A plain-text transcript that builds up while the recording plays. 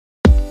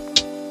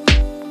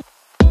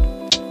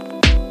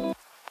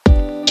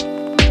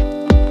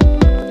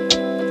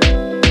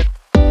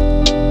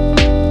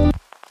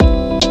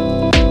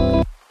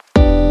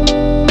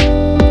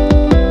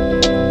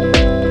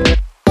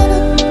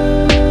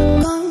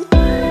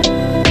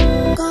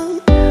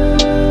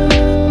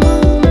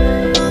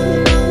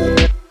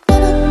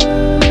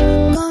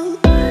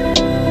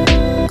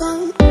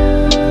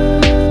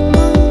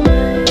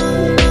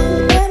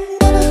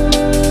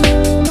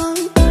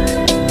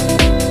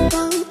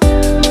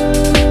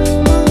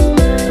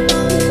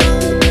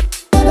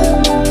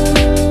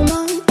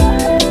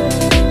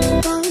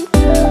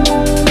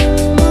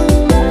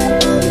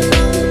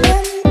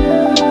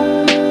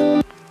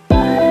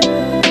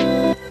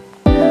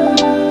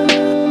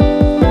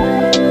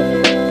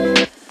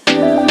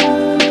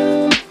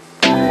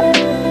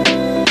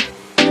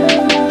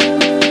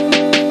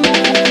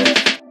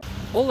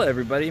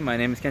everybody, my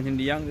name is Kenton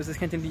DeYoung, this is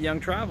Kenton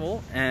DeYoung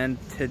Travel, and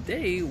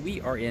today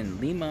we are in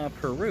Lima,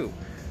 Peru.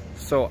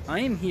 So I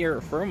am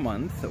here for a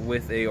month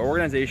with an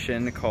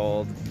organization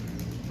called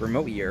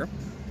Remote Year.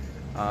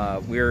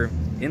 We're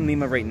in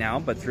Lima right now,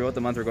 but throughout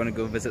the month we're going to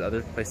go visit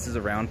other places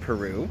around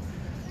Peru.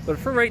 But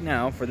for right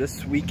now, for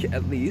this week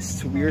at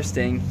least, we are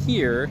staying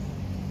here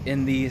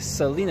in the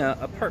Selina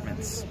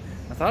apartments.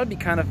 I thought it'd be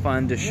kind of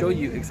fun to show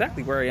you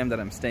exactly where I am that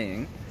I'm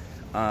staying.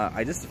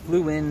 I just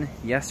flew in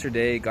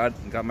yesterday, got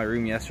my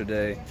room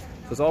yesterday,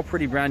 so it's all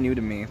pretty brand new to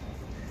me.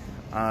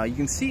 You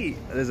can see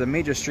there's a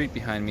major street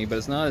behind me, but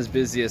it's not as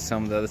busy as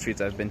some of the other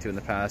streets I've been to in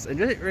the past. And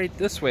right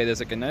this way,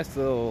 there's like a nice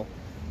little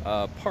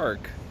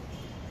park.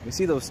 You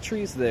see those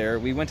trees there?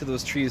 We went to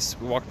those trees,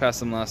 we walked past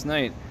them last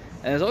night,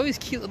 and there's all these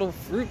cute little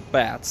fruit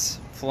bats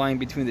flying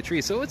between the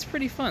trees, so it's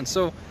pretty fun.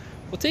 So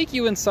we'll take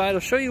you inside,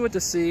 I'll show you what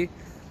to see.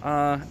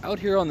 Out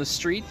here on the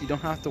street, you don't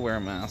have to wear a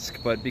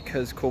mask, but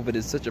because COVID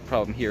is such a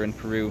problem here in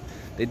Peru,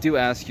 they do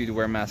ask you to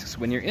wear masks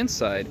when you're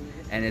inside,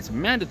 and it's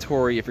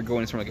mandatory if you're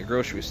going to like a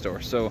grocery store.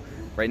 So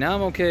right now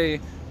I'm okay,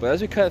 but as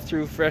we cut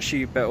through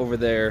Freshie over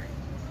there,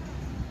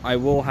 I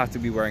will have to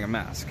be wearing a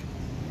mask.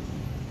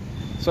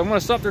 So I'm going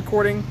to stop the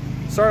recording,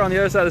 start on the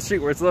other side of the street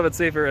where it's a little bit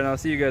safer, and I'll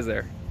see you guys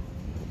there.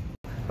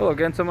 Hello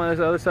again, so I'm on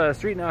the other side of the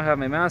street now, I have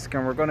my mask,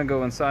 and we're going to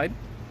go inside.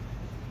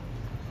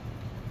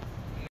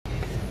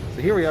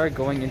 So here we are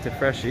going into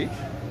Freshie.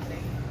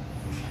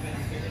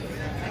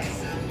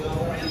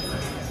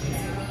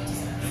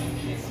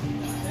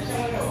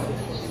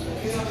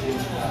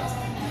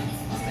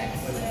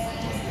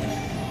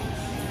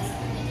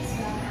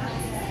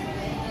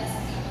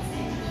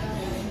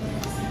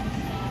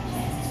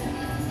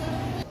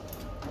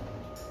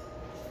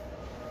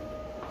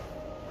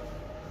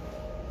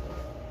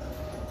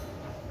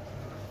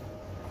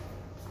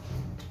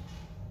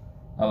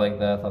 I like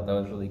that, I thought that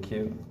was really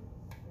cute.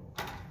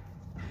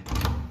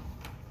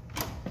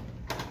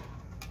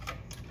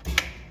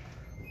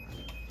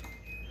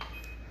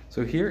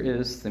 So here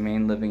is the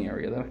main living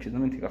area. Actually,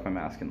 let me take off my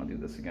mask and I'll do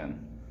this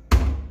again.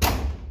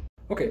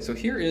 Okay, so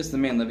here is the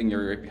main living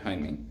area right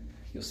behind me.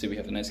 You'll see we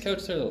have a nice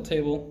couch there, a little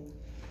table.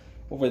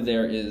 Over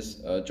there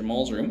is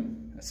Jamal's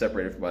room,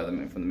 separated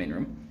from the main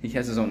room. He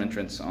has his own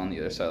entrance on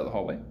the other side of the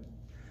hallway.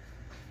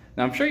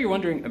 Now I'm sure you're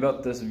wondering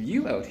about this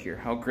view out here,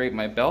 how great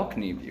my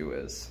balcony view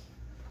is.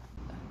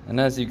 And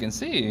as you can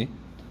see,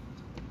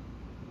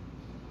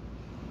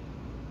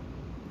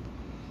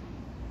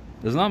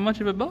 there's not much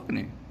of a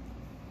balcony.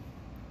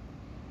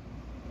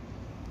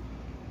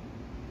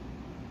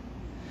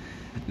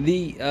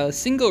 The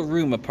single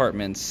room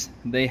apartments,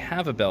 they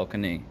have a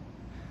balcony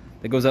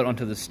that goes out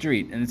onto the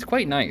street, and it's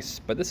quite nice,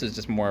 but this is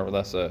just more or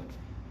less a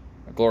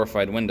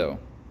glorified window.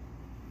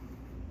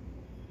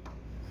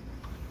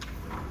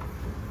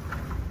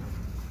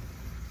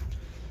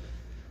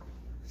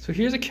 So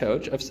here's a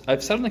couch.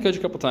 I've sat on the couch a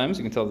couple times.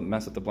 You can tell the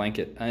mess with the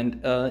blanket, and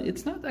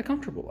it's not that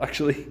comfortable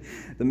actually.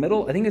 The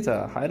middle, I think it's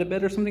a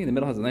hide-a-bed or something. The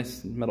middle has a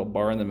nice metal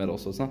bar in the middle,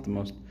 so it's not the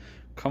most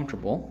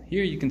comfortable.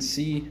 Here you can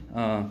see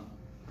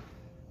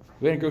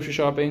we went grocery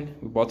shopping.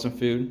 We bought some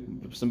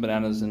food, some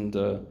bananas and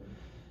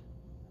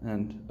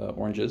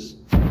oranges.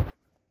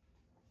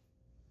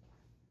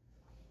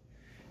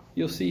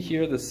 You'll see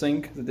here the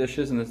sink, the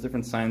dishes, and there's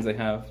different signs they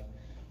have.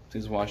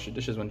 Please wash your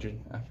dishes when you're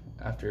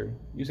after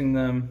using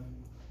them.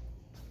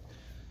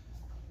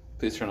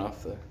 Please turn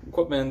off the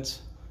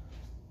equipment.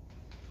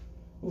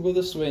 We'll go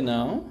this way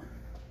now.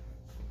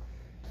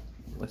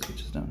 Let's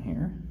switch this down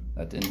here.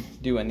 That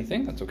didn't do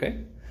anything, that's okay.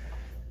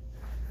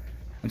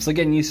 I'm still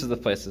getting used to the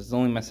place, it's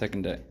only my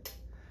second day.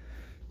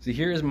 So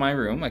here is my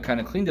room. I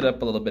kind of cleaned it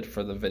up a little bit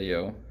for the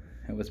video.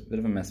 It was a bit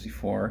of a mess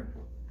before.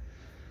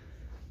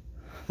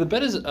 The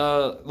bed is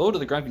low to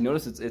the ground. If you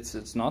notice,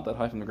 it's not that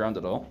high from the ground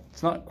at all.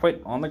 It's not quite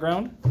on the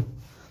ground.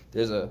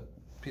 There's a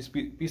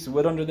piece of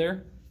wood under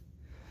there.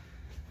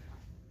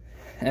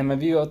 And my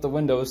view out the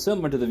window is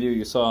similar to the view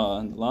you saw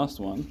in the last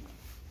one.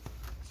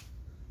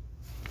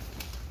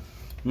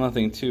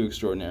 Nothing too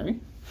extraordinary.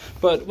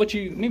 But what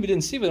you maybe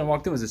didn't see when I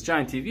walked in was this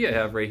giant TV I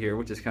have right here,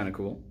 which is kind of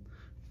cool.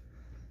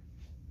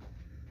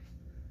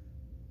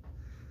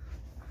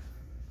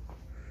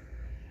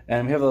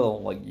 And we have a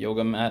little like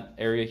yoga mat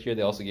area here.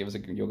 They also gave us a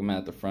yoga mat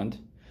at the front.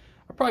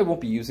 I probably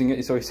won't be using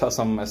it, so you saw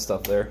some of my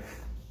stuff there.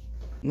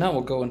 Now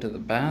we'll go into the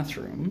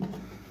bathroom.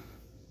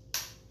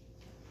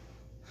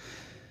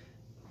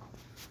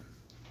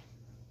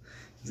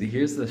 See,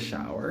 here's the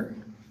shower.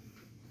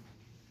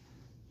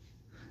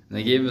 And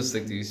they gave us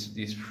like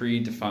these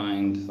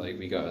predefined, like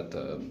we got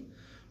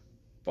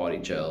body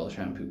gel,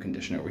 shampoo,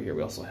 conditioner over here.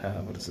 We also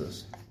have, what is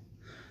this?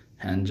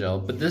 Hand gel.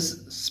 But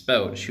this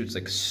spout shoots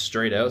like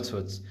straight out, so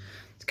it's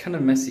kind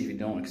of messy if you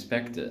don't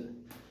expect it.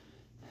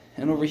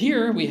 And over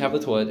here we have the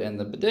toilet and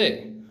the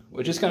bidet,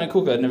 which is kind of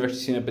cool because I've never actually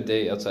seen a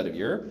bidet outside of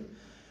Europe.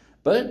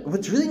 But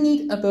what's really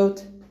neat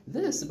about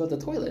this, about the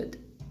toilet,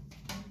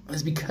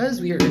 is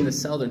because we are in the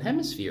southern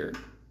hemisphere,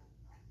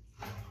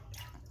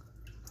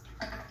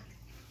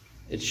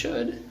 it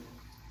should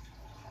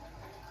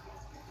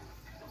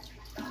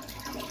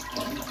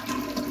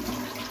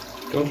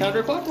go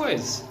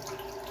counterclockwise.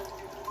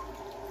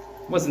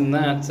 wasn't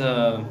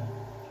that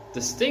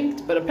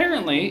distinct, but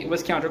apparently it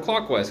was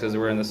counterclockwise because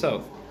we're in the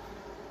south.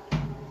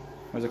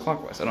 Or is it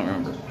clockwise? I don't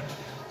remember.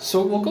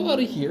 So we'll go out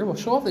of here, we'll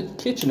show off the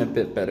kitchen a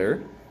bit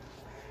better,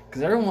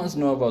 because everyone wants to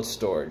know about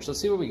storage. Let's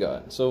see what we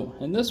got. So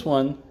in this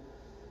one,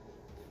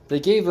 they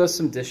gave us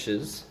some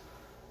dishes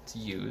to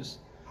use.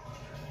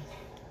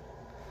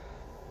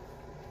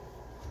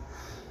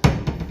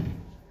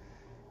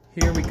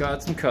 Here we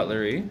got some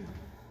cutlery.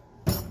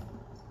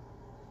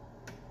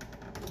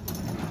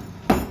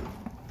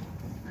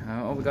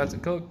 Oh, we got some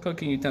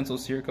cooking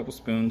utensils here, a couple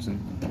spoons and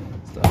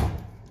stuff.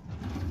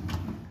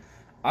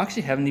 I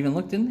actually haven't even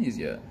looked in these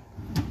yet.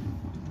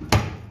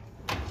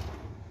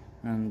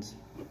 And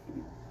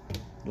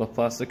a little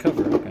plastic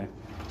cover, okay.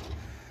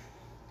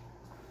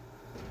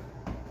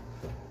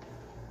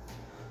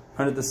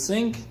 Under the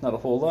sink, not a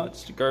whole lot,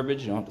 just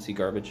garbage. You don't have to see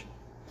garbage.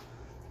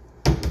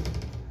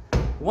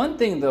 One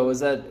thing though is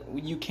that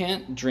you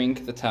can't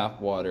drink the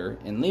tap water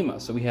in Lima,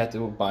 so we had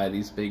to buy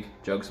these big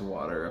jugs of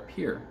water up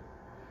here.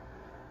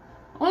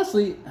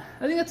 Honestly,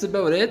 I think that's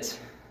about it.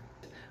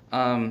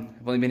 I've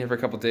only been here for a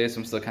couple days, so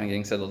I'm still kind of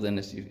getting settled in,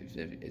 as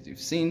you've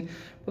seen.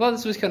 But I thought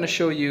this was kind of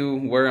show you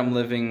where I'm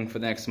living for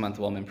the next month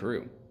while I'm in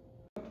Peru.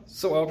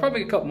 So I'll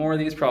probably get a couple more of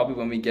these probably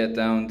when we get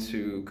down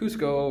to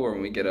Cusco or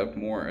when we get up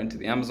more into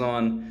the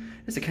Amazon,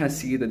 just to kind of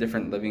see the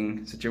different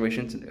living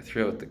situations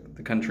throughout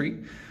the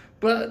country.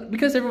 But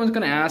because everyone's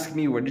going to ask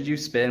me, where did you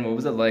spend, what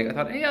was it like, I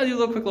thought, hey, I'll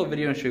do a quick little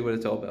video and show you what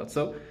it's all about.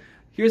 So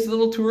here's a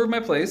little tour of my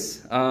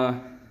place.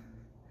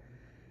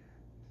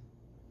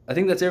 I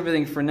think that's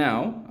everything for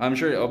now. I'm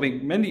sure I'll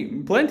make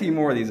plenty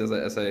more of these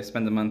as I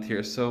spend the month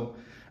here. So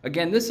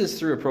again, this is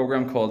through a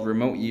program called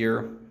Remote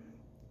Year.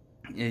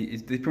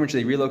 Pretty much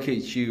they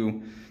relocate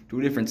you to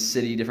a different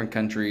city, different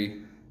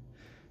country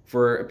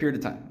for a period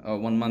of time.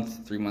 1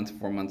 month, 3 months,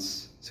 4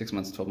 months, 6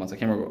 months, 12 months. I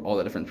can't remember all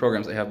the different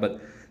programs they have, but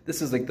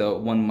this is like the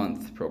 1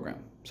 month program.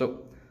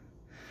 So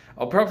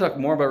I'll probably talk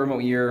more about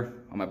Remote Year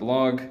on my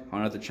blog,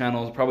 on other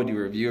channels. I'll probably do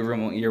a review of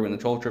Remote Year when the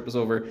 12 trip is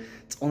over.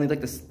 It's only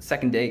like the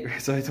second day,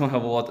 so I don't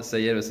have a lot to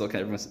say yet. But still,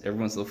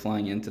 everyone's still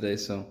flying in today,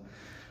 so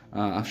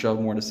I'm sure I'll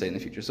have more to say in the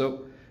future.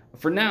 So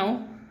for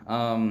now,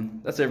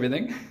 that's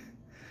everything.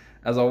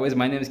 As always,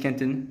 my name is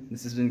Kenton.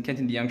 This has been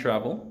Kenton the Young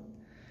Travel,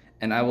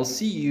 and I will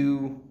see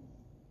you.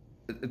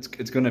 It's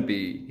gonna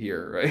be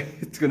here, right?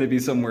 It's gonna be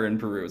somewhere in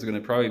Peru. It's gonna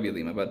probably be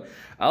Lima, but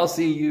I'll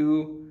see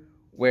you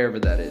wherever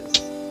that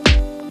is.